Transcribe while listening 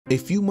A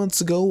few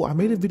months ago, I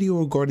made a video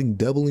regarding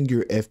doubling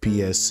your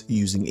FPS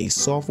using a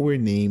software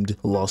named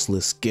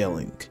Lossless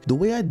Scaling. The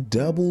way I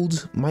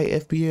doubled my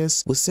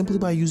FPS was simply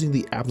by using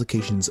the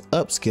application's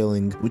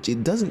upscaling, which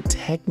it doesn't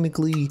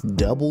technically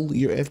double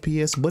your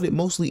FPS, but it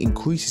mostly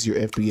increases your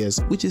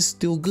FPS, which is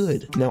still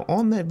good. Now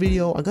on that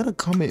video, I got a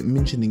comment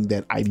mentioning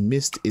that I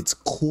missed its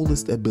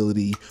coolest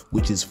ability,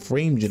 which is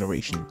frame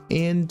generation.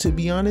 And to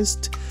be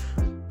honest,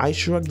 I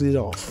shrugged it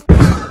off.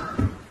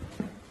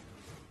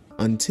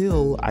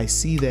 Until I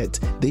see that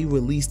they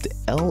released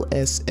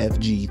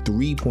LSFG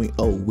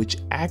 3.0, which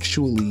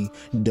actually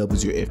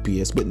doubles your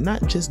FPS, but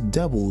not just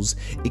doubles,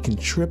 it can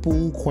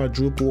triple,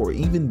 quadruple, or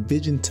even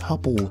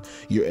vigentuple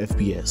your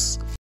FPS.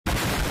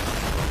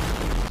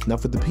 Now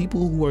for the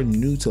people who are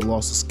new to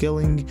Lossless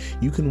Scaling,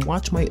 you can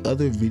watch my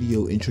other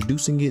video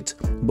introducing it,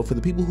 but for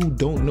the people who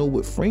don't know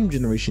what frame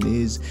generation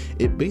is,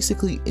 it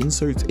basically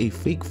inserts a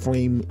fake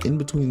frame in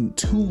between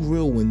two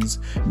real ones,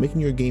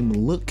 making your game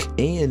look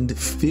and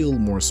feel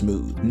more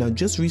smooth. Now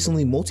just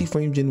recently,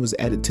 multi-frame gen was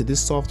added to this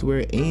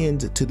software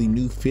and to the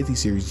new 50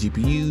 series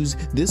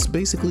GPUs. This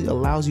basically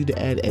allows you to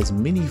add as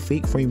many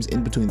fake frames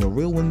in between the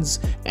real ones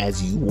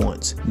as you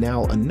want.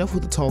 Now enough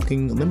with the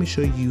talking, let me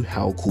show you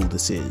how cool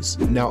this is.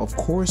 Now of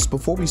course,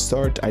 before we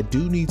start, I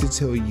do need to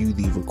tell you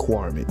the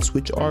requirements,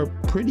 which are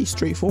pretty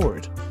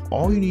straightforward.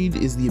 All you need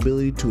is the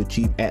ability to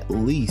achieve at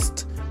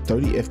least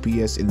 30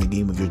 FPS in the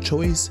game of your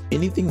choice.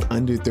 Anything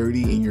under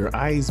 30 and your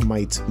eyes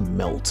might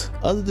melt.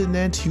 Other than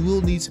that, you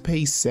will need to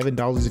pay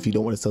 $7 if you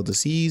don't want to sell the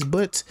C's,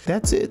 but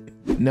that's it.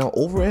 Now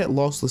over at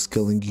Lossless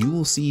Scaling, you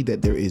will see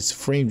that there is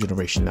frame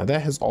generation. Now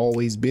that has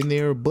always been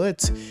there,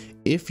 but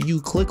if you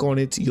click on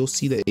it, you'll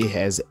see that it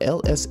has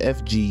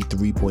LSFG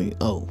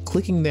 3.0.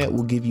 Clicking that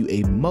will give you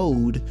a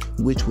mode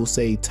which will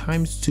say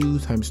 ×2,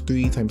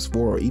 ×3, ×4,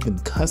 or even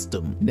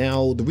custom.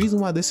 Now, the reason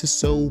why this is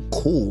so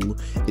cool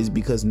is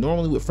because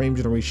normally with frame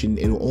generation,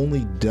 it'll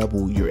only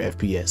double your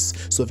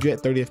FPS. So if you're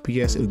at 30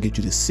 FPS, it'll get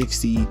you to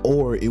 60,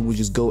 or it will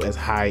just go as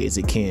high as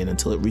it can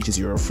until it reaches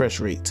your refresh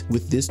rate.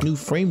 With this new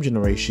frame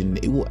generation,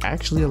 it will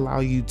actually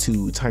allow you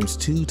to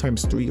 ×2,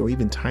 ×3, or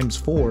even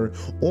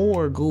 ×4,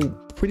 or go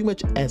pretty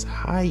much as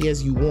high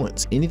as you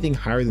want. Anything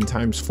higher than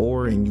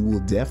 ×4 and you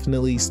will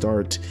definitely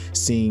start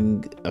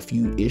seeing a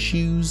few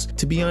issues.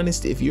 To be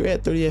honest, if you're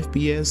at 30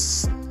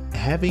 FPS,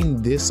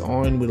 having this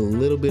on with a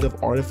little bit of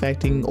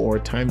artifacting or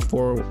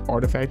 ×4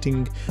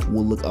 artifacting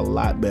will look a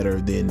lot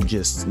better than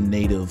just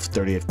native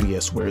 30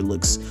 FPS where it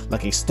looks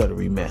like a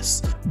stuttery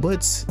mess.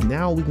 But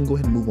now we can go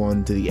ahead and move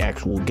on to the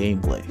actual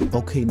gameplay.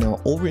 Okay,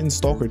 now over in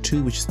Stalker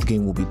 2, which is the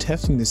game we'll be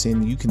testing this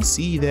in, you can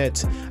see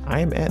that I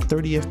am at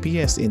 30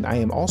 FPS and I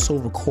am also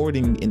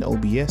recording in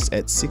OBS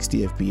at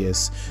 60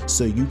 FPS.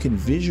 So you can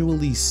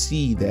visually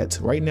see that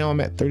right now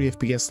I'm at 30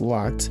 FPS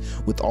locked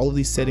with all of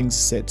these settings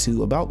set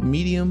to about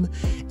medium,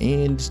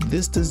 and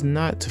this does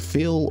not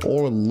feel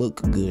or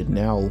look good.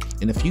 Now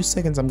in a few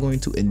seconds I'm going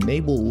to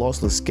enable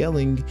Lossless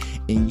Scaling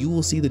and you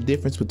will see the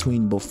difference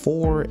between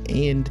before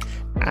and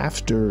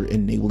after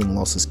enabling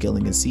Lossless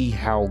Scaling and see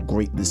how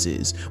great this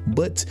is.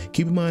 But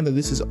keep in mind that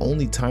this is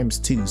only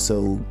 ×2,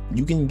 so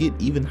you can get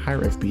even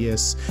higher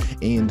FPS,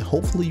 and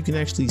hopefully you can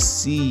actually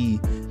see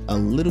a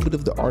little bit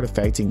of the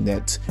artifacting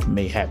that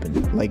may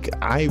happen. Like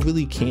I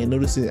really can't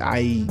notice it.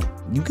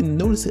 You can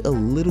notice it a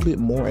little bit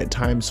more at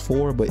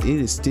 ×4, but it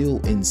is still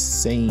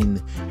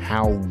insane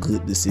how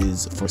good this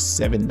is for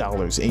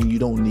 $7, and you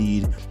don't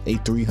need a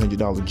 $300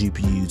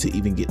 GPU to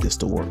even get this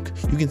to work.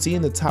 You can see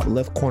in the top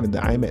left corner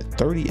that I'm at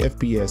 30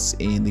 FPS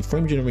and the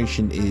frame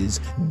generation is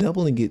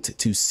doubling it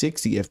to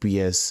 60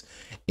 FPS,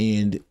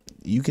 and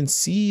you can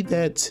see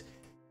that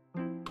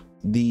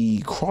the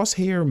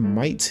crosshair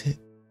might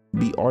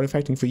be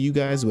artifacting for you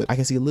guys, but I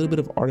can see a little bit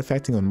of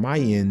artifacting on my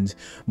end.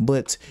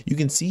 But you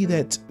can see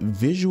that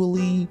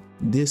visually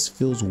this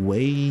feels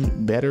way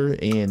better,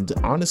 and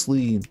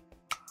honestly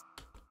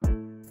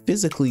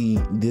physically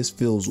this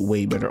feels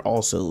way better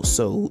also.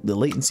 So the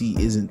latency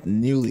isn't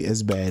nearly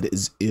as bad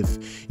as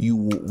if you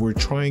were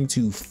trying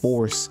to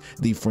force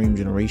the frame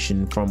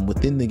generation from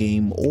within the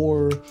game,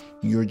 or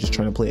you're just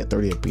trying to play at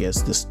 30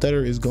 FPS. The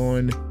stutter is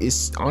gone.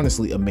 It's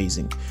honestly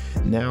amazing.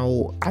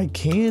 Now I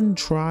can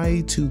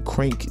try to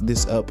crank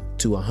this up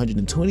to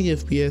 120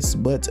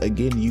 FPS, but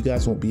again, you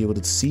guys won't be able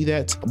to see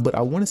that. But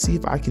I want to see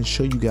if I can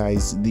show you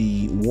guys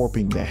the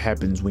warping that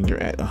happens when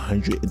you're at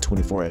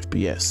 124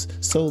 FPS.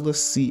 So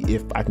let's see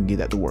if I can get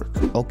that to work.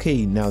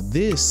 Okay, now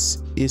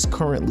this is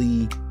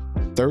currently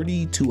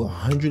 30 to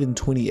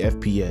 120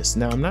 FPS.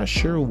 Now I'm not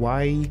sure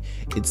why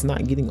it's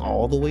not getting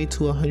all the way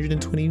to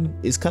 120.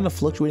 It's kind of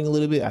fluctuating a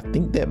little bit. I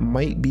think that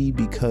might be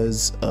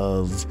because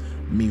of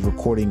me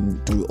recording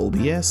through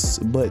OBS,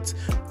 but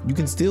you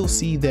can still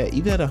see that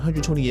even at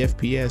 120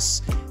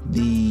 FPS,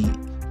 the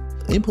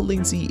input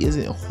latency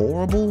isn't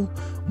horrible,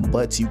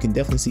 but you can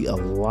definitely see a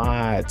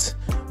lot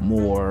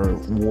more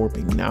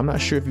warping. Now I'm not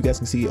sure if you guys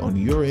can see it on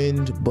your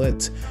end,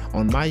 but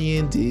on my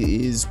end it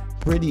is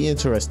pretty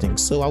interesting.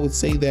 So I would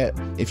say that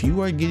if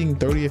you are getting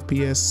 30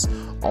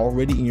 FPS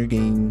already in your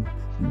game,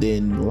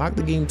 then lock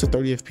the game to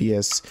 30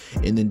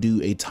 FPS and then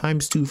do a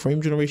 ×2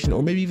 frame generation,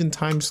 or maybe even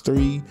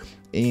 ×3,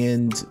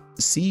 and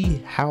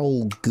see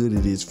how good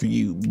it is for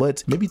you.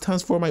 But maybe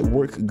 ×4 might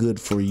work good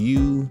for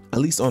you. At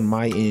least on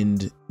my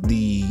end,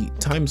 the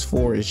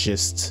 ×4 is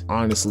just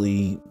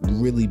honestly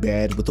really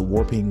bad with the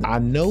warping. I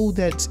know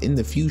that in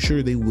the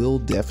future they will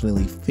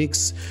definitely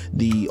fix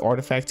the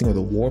artifacting or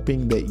the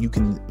warping that you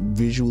can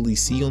visually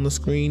see on the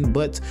screen,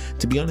 but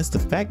to be honest, the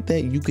fact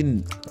that you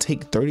can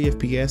take 30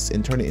 FPS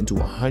and turn it into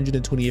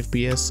 120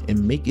 FPS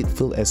and make it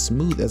feel as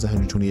smooth as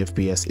 120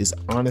 FPS is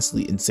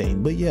honestly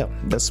insane. But yeah,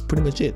 that's pretty much it.